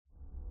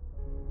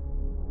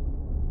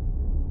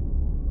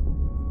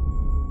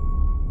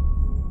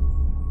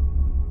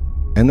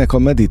Ennek a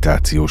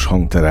meditációs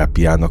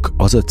hangterápiának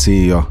az a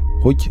célja,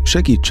 hogy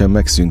segítsen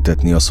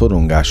megszüntetni a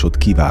szorongásod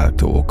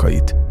kiváltó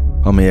okait,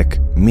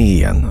 amelyek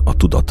mélyen a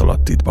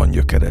tudatalattidban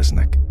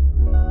gyökereznek.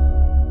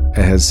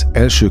 Ehhez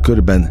első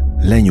körben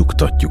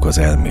lenyugtatjuk az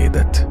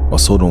elmédet a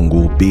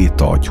szorongó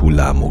béta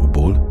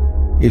agyhullámokból,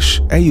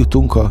 és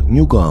eljutunk a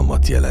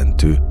nyugalmat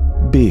jelentő,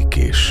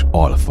 békés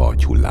alfa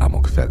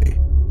agyhullámok felé.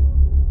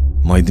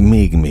 Majd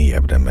még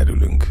mélyebbre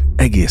merülünk,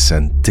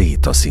 egészen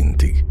téta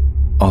szintig,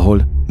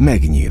 ahol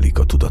megnyílik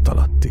a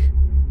tudatalatti.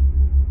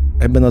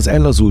 Ebben az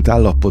ellazult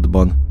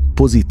állapotban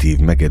pozitív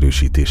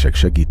megerősítések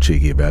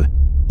segítségével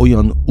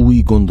olyan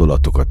új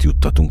gondolatokat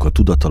juttatunk a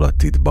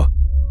tudatalattidba,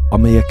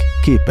 amelyek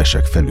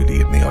képesek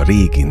felülírni a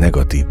régi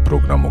negatív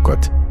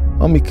programokat,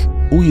 amik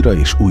újra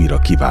és újra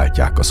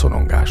kiváltják a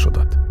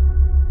szorongásodat.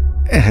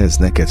 Ehhez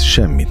neked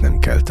semmit nem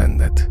kell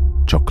tenned,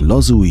 csak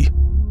lazulj,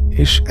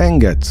 és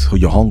engedd,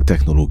 hogy a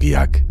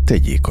hangtechnológiák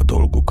tegyék a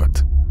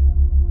dolgukat.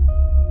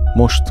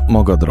 Most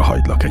magadra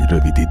hagylak egy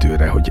rövid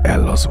időre, hogy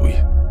ellazulj,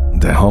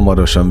 de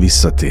hamarosan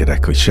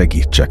visszatérek, hogy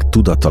segítsek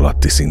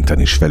tudatalatti szinten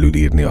is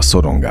felülírni a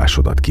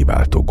szorongásodat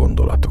kiváltó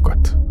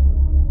gondolatokat.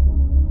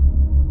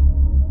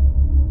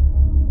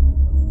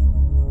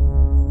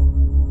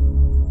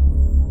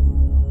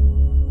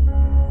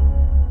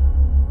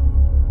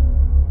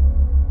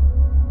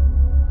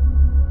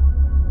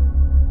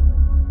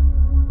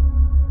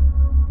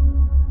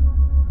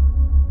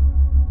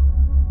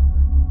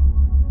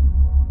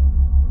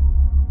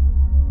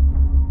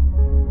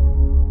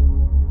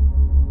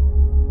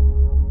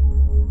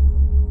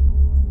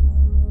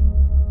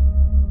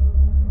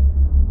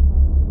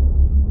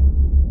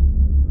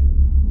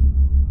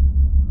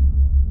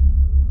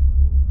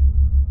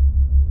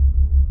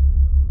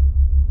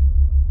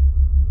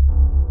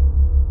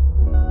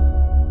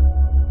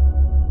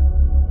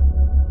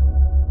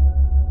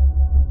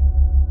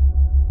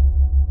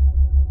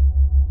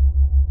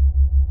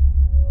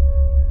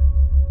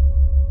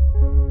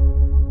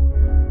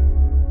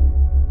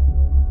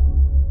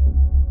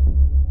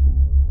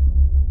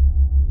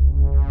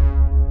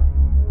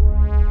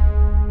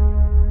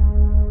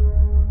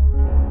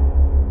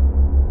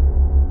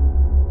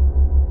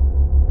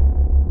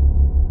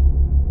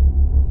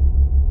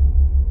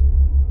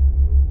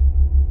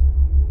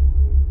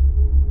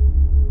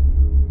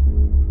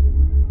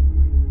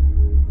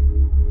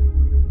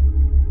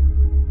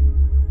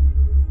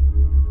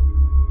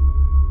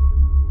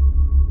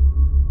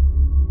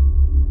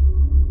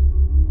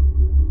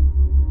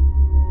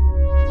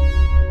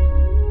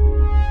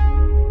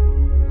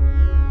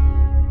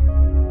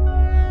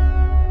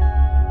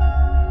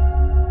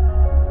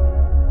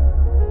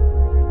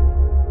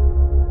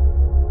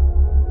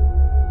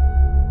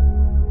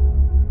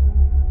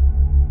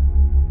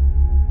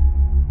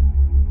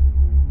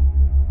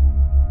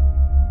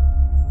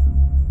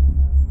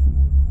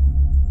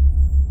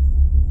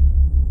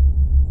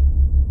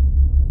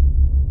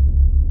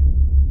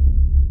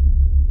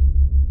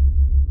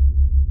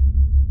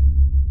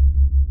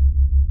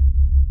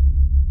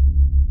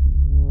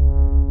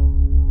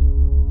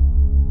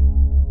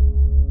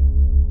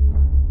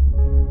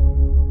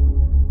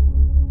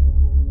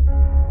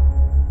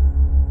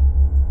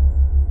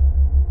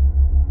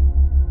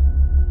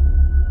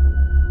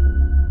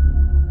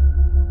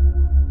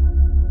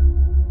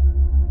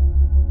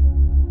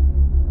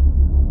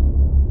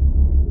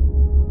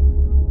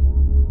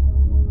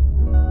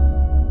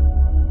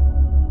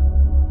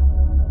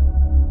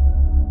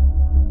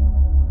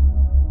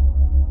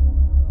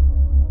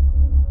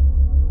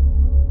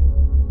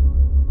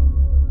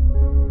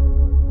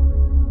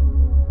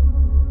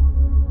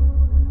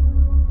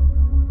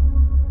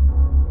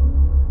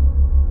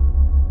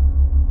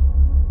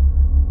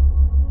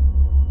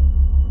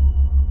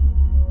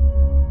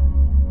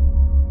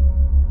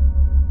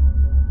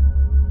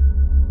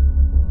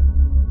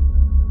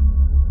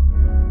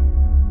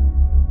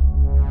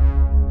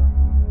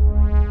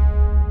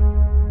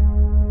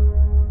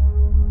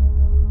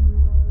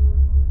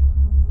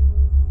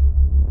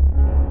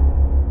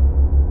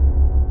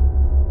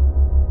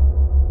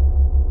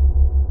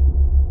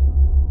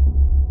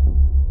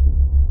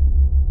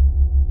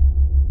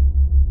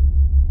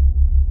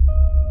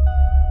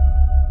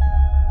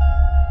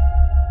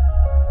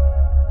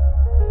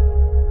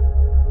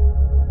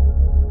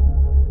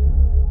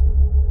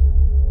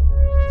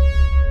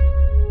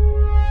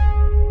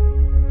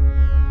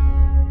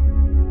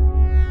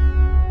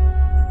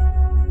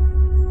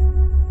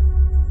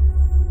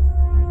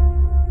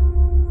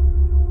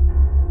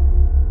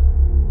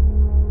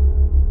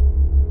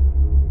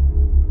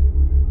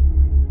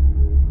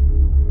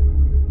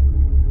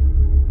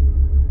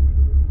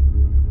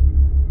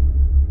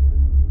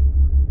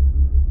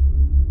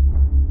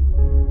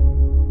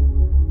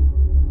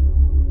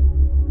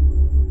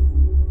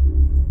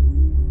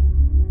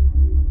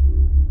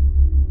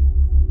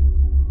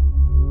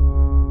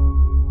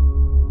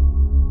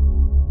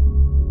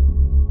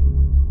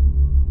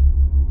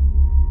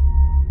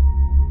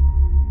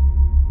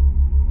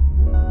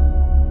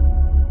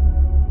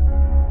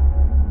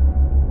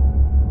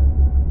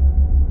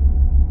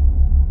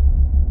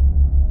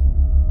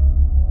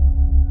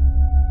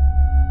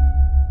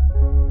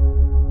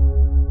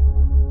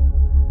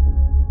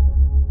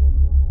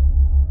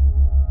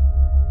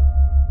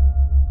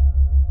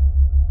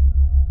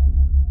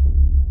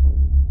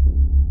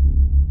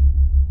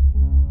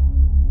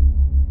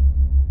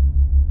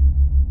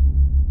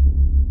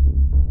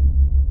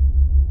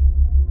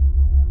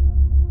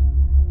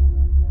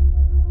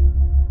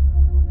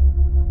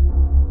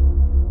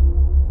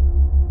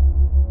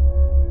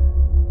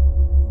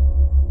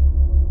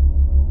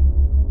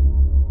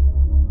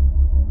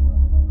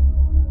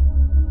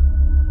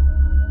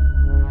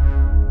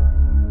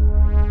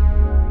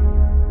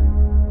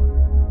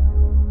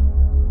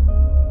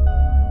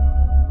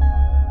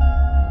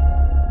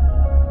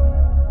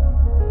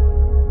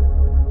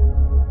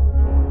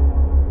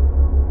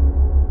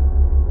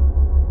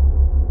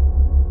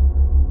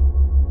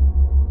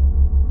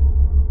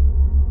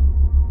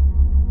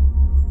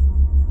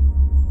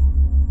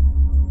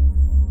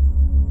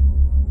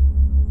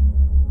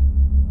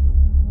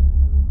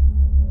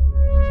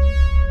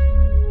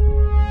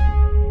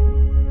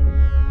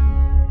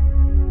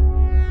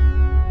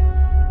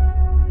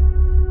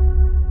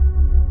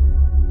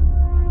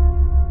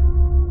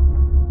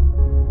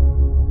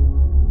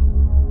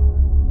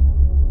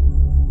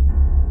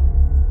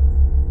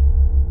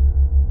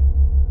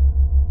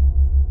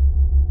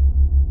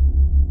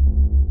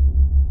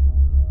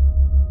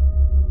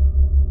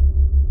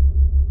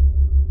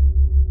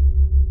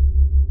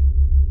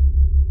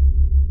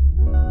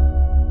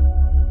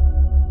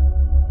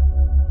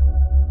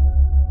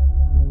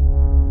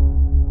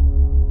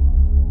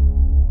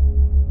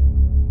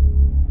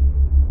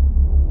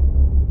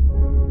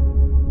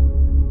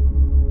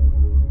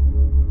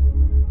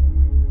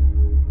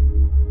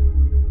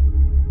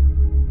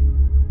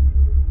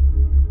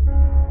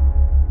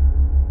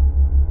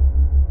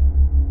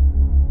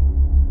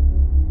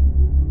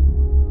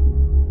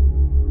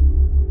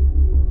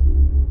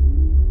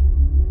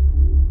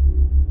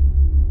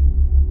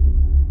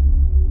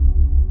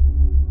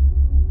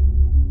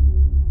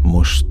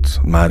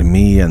 már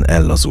mélyen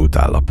ellazult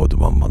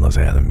állapotban van az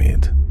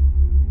elméd.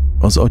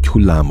 Az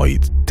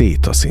agyhullámaid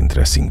téta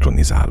szintre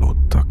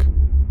szinkronizálódtak.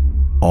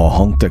 A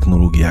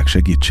hangtechnológiák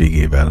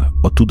segítségével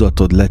a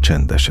tudatod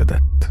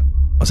lecsendesedett,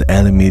 az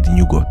elméd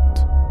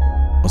nyugodt,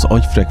 az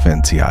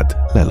agyfrekvenciád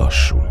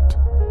lelassult.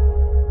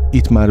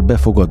 Itt már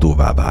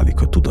befogadóvá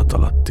válik a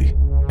tudatalatti,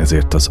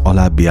 ezért az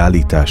alábbi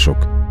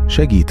állítások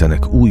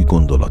segítenek új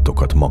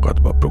gondolatokat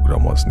magadba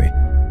programozni,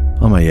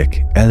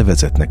 amelyek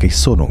elvezetnek egy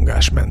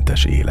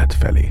szorongásmentes élet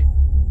felé.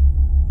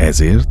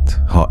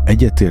 Ezért, ha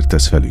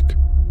egyetértesz velük,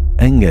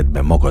 engedd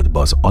be magadba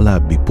az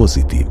alábbi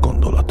pozitív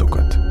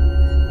gondolatokat.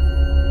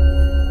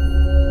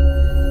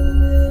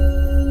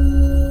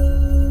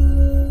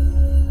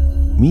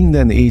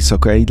 Minden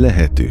éjszaka egy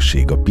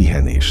lehetőség a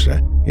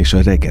pihenésre és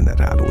a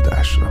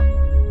regenerálódásra.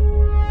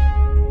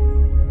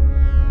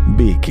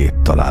 Békét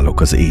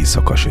találok az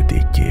éjszaka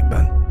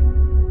sötétjében.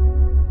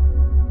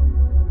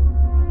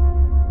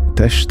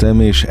 Testem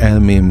és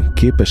elmém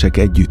képesek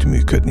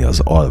együttműködni az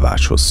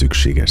alváshoz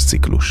szükséges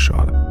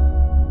ciklussal.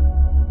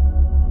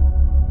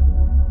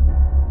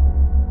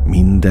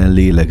 Minden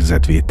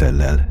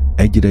lélegzetvétellel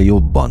egyre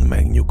jobban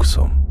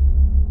megnyugszom.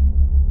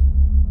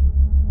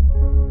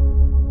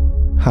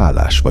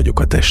 Hálás vagyok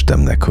a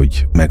testemnek,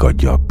 hogy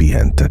megadja a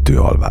pihentető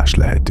alvás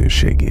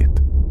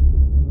lehetőségét.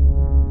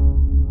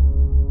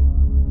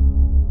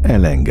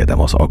 Elengedem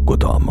az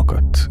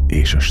aggodalmakat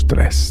és a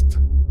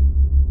stresszt.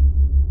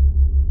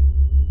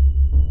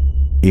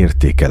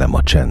 Értékelem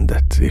a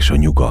csendet és a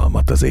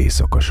nyugalmat az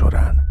éjszaka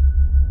során.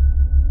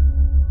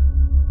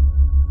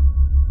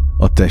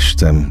 A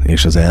testem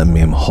és az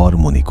elmém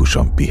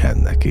harmonikusan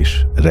pihennek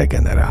és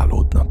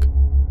regenerálódnak.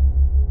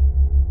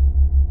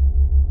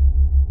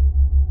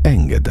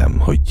 Engedem,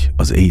 hogy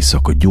az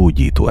éjszaka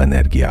gyógyító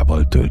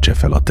energiával töltse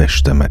fel a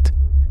testemet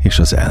és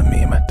az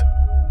elmémet.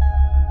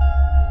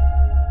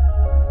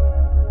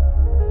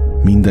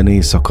 Minden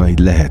éjszaka egy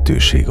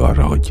lehetőség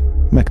arra, hogy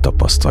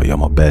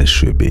megtapasztaljam a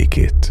belső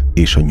békét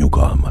és a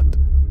nyugalmat.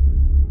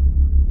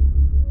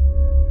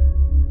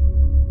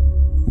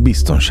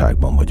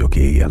 Biztonságban vagyok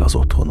éjjel az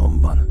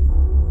otthonomban.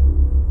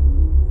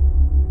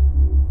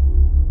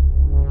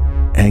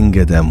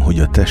 Engedem, hogy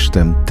a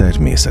testem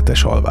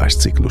természetes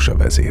alvásciklusa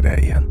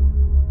vezéreljen.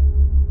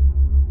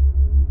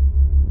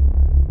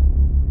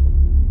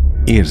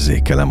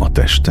 Érzékelem a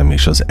testem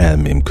és az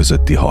elmém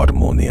közötti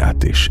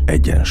harmóniát és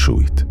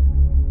egyensúlyt.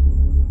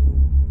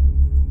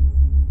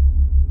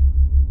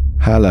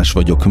 Hálás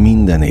vagyok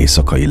minden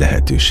éjszakai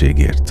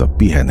lehetőségért a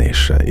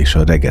pihenésre és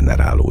a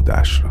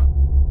regenerálódásra.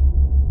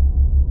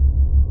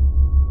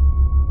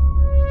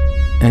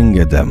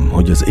 Engedem,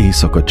 hogy az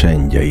éjszaka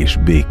csendje és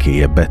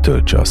békéje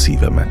betöltse a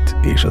szívemet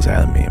és az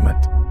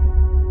elmémet.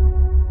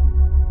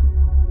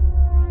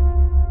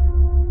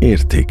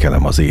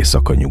 Értékelem az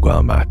éjszaka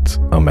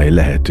nyugalmát, amely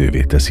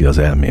lehetővé teszi az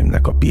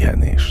elmémnek a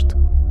pihenést.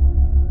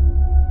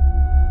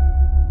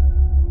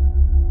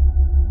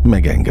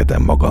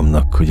 Megengedem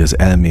magamnak, hogy az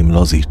elmém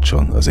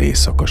lazítson az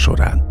éjszaka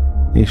során,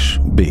 és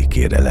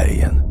békére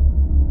lejjen.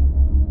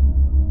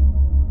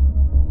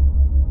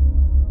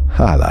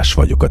 Hálás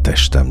vagyok a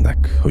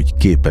testemnek, hogy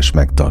képes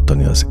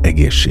megtartani az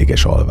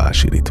egészséges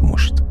alvási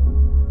ritmust.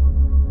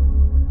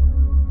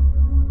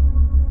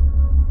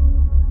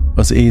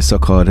 Az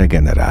éjszaka a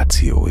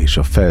regeneráció és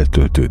a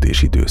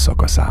feltöltődés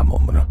időszaka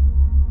számomra.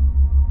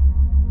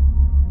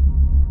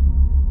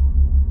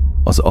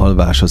 Az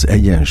alvás az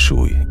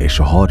egyensúly és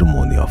a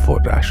harmónia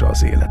forrása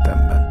az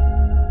életemben.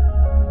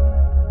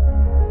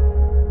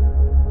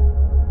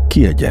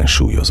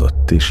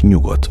 Kiegyensúlyozott és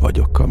nyugodt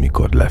vagyok,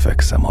 amikor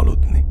lefekszem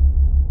aludni.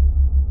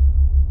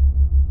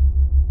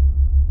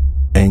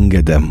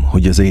 Engedem,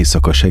 hogy az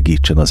éjszaka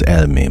segítsen az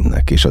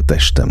elmémnek és a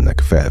testemnek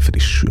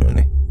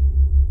felfrissülni.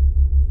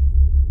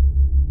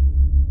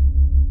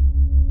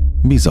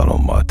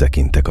 Bizalommal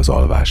tekintek az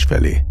alvás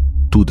felé,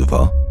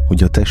 tudva,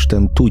 hogy a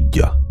testem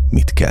tudja,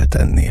 mit kell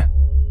tennie.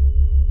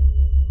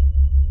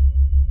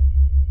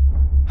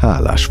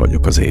 Hálás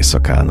vagyok az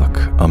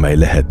éjszakának, amely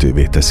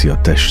lehetővé teszi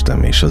a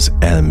testem és az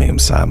elmém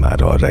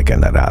számára a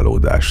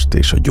regenerálódást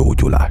és a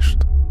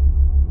gyógyulást.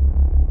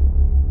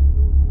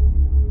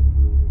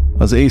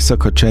 Az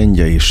éjszaka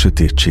csendje és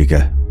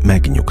sötétsége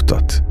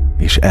megnyugtat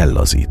és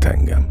ellazít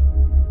engem.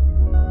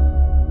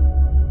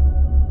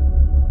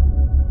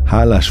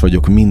 Hálás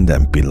vagyok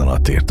minden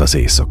pillanatért az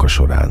éjszaka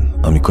során,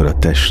 amikor a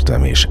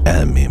testem és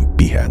elmém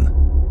pihen.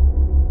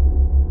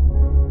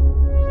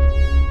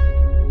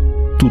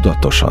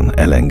 Tudatosan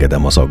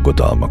elengedem az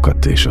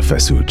aggodalmakat és a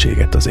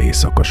feszültséget az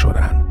éjszaka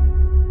során.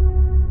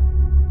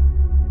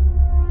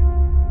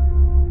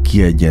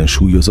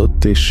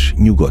 Kiegyensúlyozott és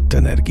nyugodt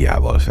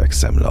energiával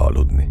fekszem le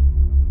aludni.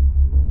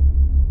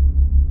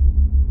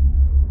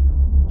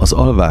 Az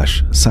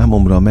alvás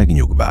számomra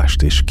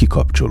megnyugvást és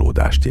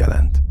kikapcsolódást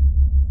jelent.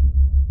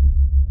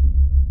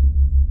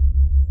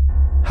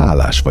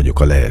 Hálás vagyok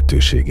a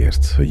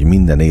lehetőségért, hogy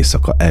minden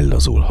éjszaka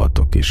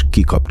ellazulhatok és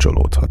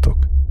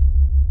kikapcsolódhatok.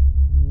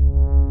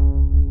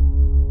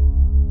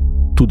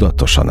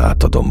 Tudatosan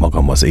átadom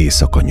magam az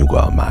éjszaka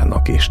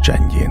nyugalmának és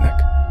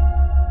csendjének.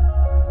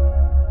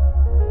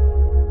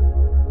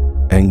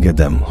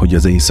 Engedem, hogy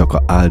az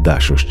éjszaka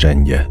áldásos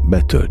csendje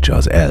betöltse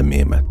az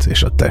elmémet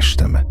és a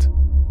testemet.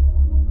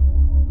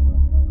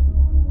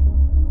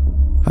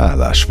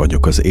 Hálás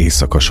vagyok az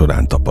éjszaka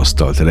során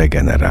tapasztalt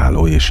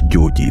regeneráló és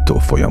gyógyító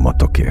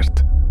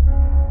folyamatokért.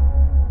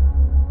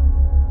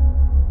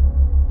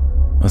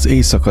 Az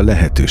éjszaka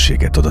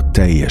lehetőséget ad a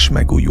teljes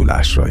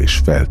megújulásra és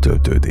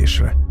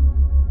feltöltődésre.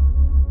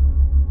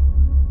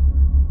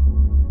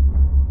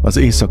 Az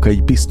éjszaka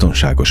egy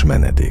biztonságos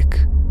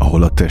menedék,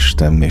 ahol a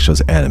testem és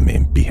az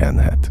elmém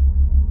pihenhet.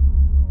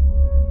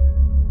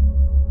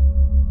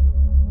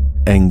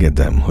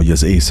 Engedem, hogy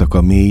az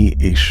éjszaka mély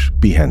és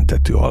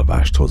pihentető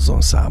alvást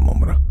hozzon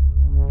számomra.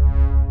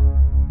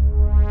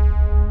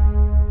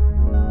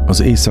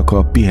 Az éjszaka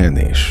a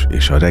pihenés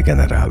és a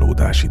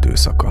regenerálódás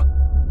időszaka,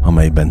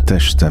 amelyben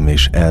testem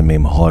és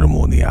elmém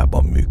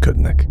harmóniában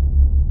működnek.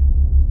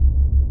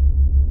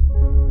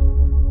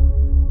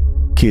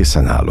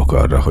 Készen állok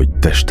arra, hogy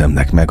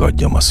testemnek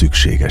megadjam a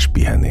szükséges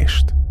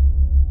pihenést.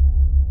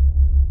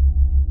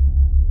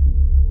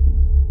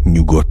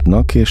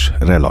 Nyugodtnak és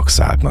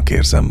relaxáltnak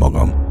érzem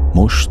magam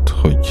most,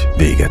 hogy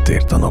véget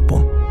ért a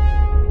napom.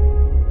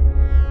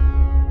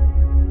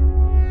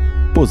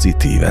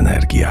 Pozitív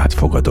energiát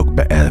fogadok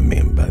be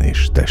elmémben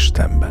és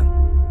testemben.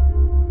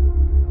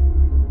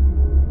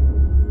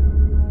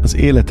 Az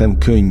életem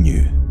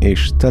könnyű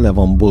és tele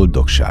van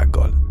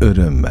boldogsággal,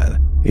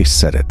 örömmel és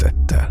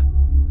szeretettel.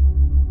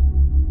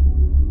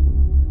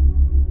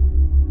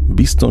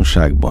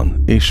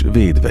 Biztonságban és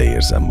védve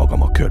érzem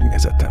magam a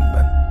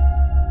környezetemben.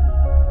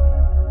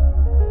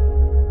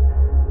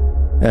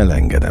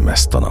 Elengedem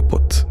ezt a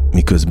napot,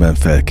 miközben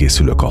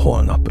felkészülök a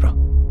holnapra.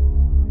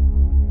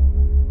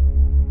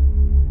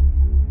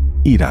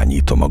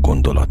 Irányítom a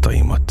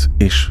gondolataimat,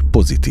 és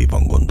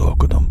pozitívan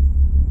gondolkodom.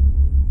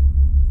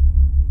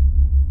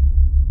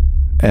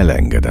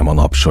 Elengedem a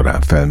nap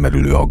során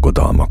felmerülő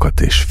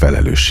aggodalmakat és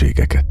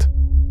felelősségeket.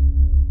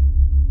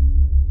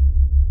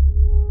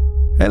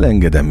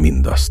 Elengedem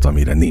mindazt,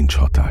 amire nincs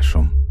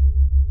hatásom.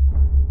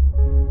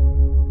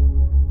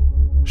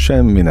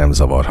 Semmi nem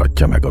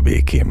zavarhatja meg a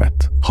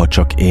békémet, ha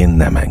csak én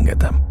nem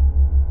engedem.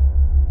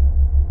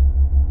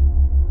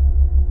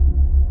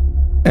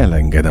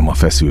 Elengedem a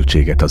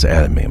feszültséget az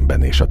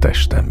elmémben és a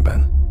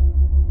testemben.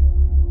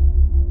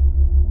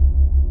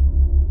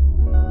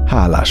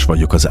 Hálás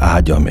vagyok az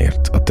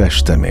ágyamért, a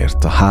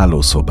testemért, a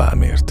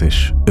hálószobámért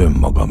és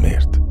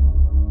önmagamért.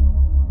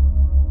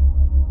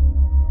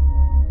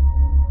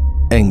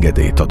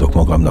 Engedélyt adok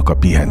magamnak a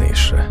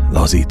pihenésre,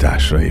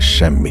 lazításra és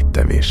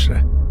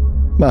semmittevésre.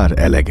 Már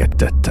eleget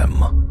tettem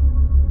ma.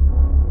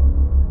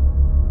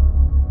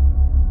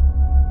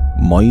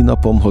 Mai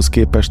napomhoz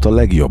képest a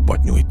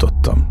legjobbat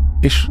nyújtottam,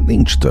 és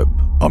nincs több,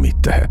 amit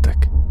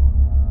tehetek.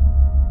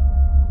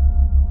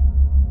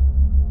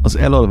 Az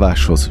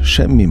elalváshoz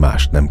semmi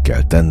mást nem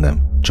kell tennem,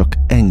 csak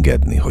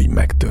engedni, hogy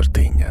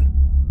megtörténjen.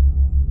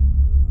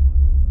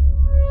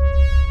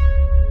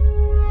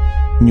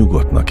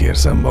 Nyugodtnak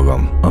érzem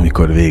magam,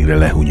 amikor végre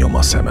lehunyom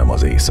a szemem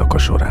az éjszaka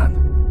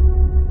során.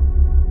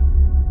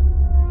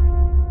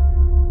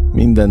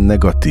 Minden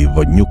negatív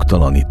vagy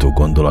nyugtalanító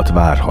gondolat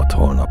várhat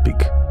holnapig.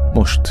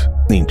 Most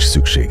nincs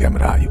szükségem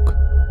rájuk.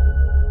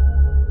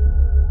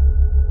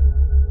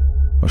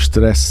 A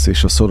stressz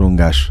és a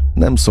szorongás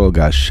nem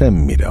szolgál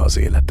semmire az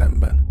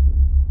életemben.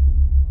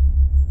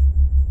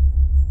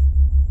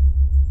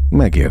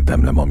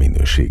 Megérdemlem a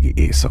minőségi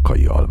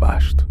éjszakai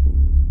alvást.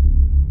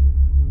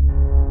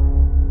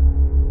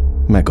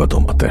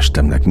 Megadom a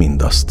testemnek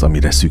mindazt,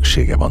 amire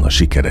szüksége van a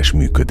sikeres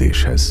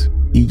működéshez,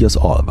 így az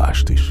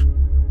alvást is.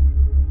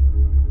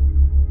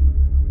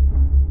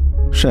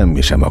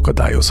 Semmi sem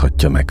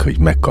akadályozhatja meg, hogy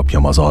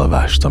megkapjam az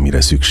alvást,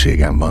 amire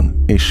szükségem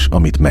van, és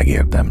amit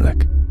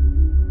megérdemlek.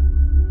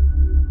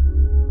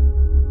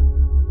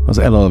 Az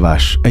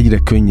elalvás egyre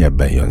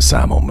könnyebben jön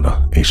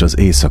számomra, és az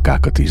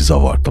éjszakákat is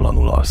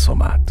zavartalanul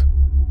alszom át.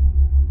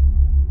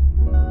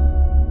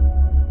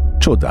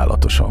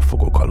 Csodálatosan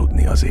fogok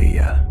aludni az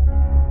éjjel.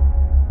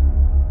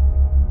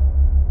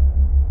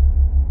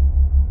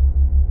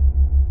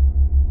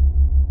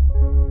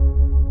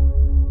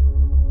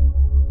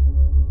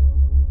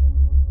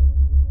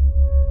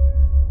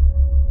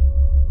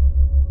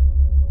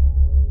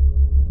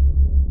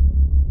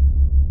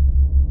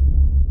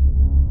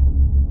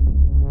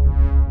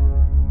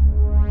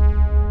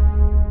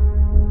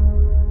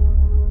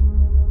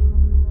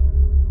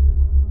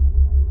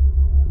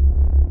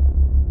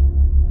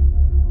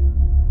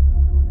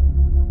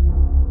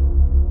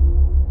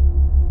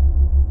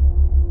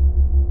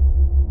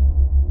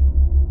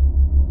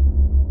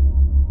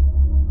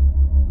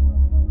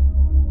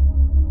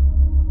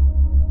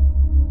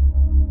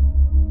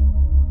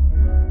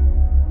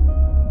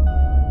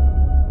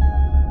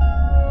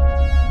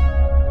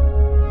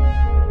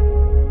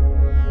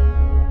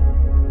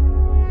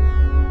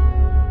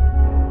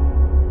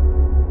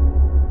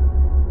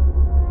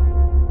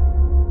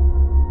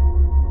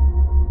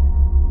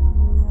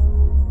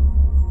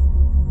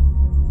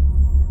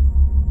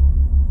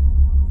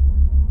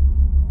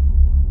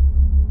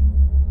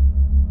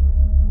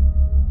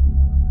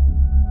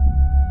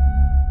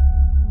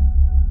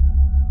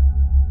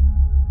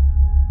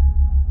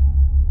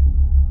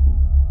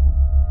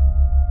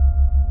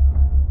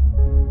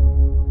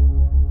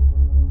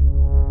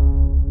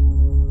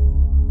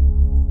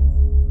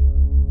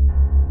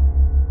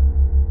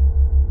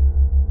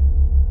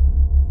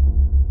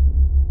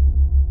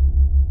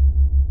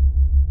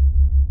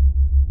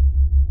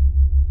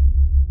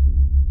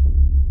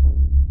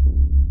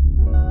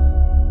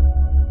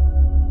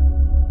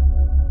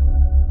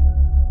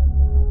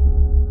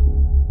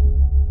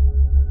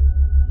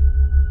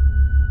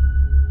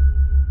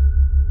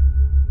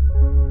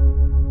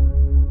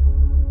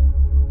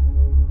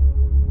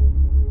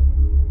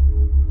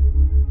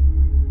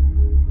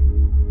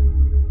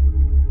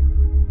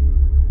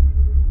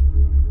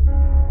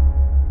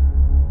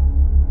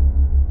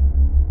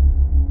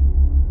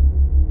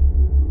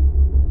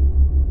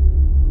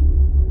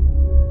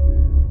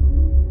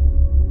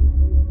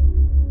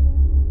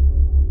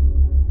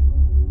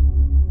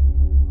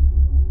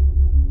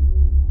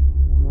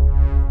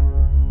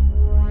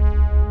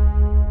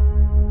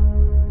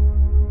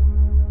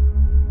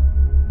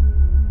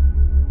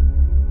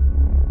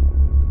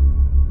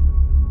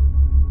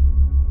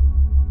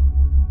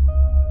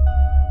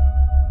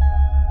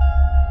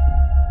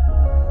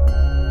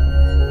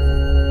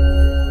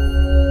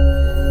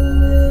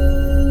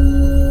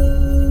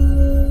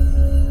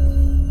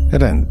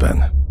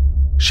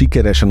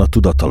 sikeresen a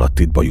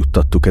tudatalattidba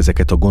juttattuk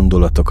ezeket a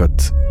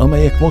gondolatokat,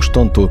 amelyek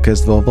mostantól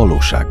kezdve a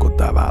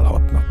valóságoddá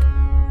válhatnak.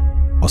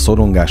 A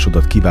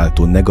szorongásodat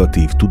kiváltó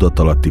negatív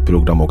tudatalatti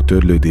programok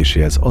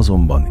törlődéséhez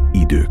azonban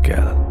idő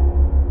kell.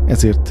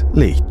 Ezért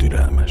légy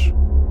türelmes.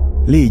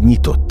 Légy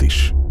nyitott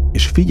is,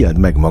 és figyeld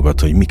meg magad,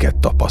 hogy miket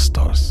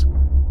tapasztalsz.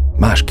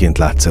 Másként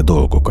látsz-e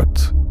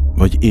dolgokat,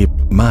 vagy épp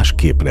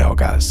másképp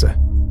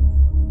reagálsz-e?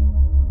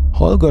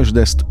 Hallgasd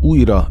ezt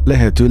újra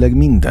lehetőleg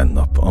minden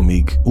nap,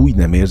 amíg úgy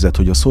nem érzed,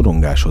 hogy a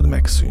szorongásod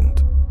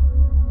megszűnt.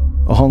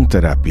 A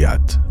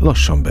hangterápiát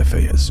lassan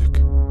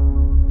befejezzük.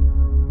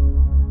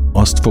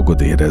 Azt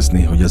fogod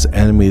érezni, hogy az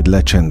elméd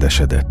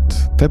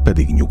lecsendesedett, te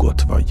pedig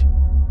nyugodt vagy.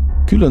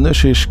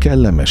 Különös és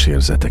kellemes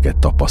érzeteket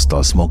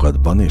tapasztalsz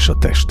magadban és a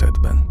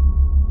testedben.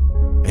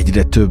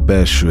 Egyre több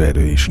belső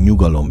erő és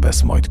nyugalom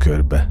vesz majd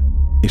körbe,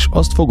 és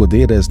azt fogod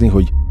érezni,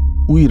 hogy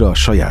újra a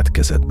saját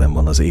kezedben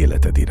van az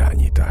életed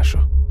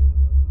irányítása.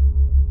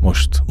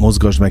 Most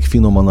mozgasd meg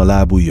finoman a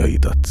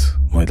lábujjaidat,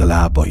 majd a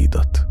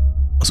lábaidat,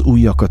 az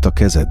ujjakat a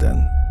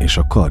kezeden és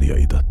a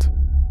karjaidat.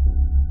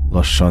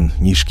 Lassan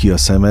nyisd ki a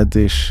szemed,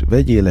 és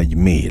vegyél egy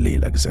mély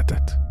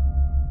lélegzetet.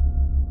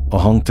 A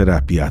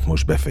hangterápiát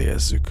most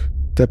befejezzük,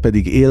 te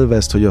pedig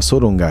élvezd, hogy a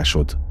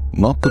szorongásod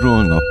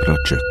napról napra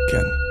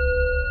csökken.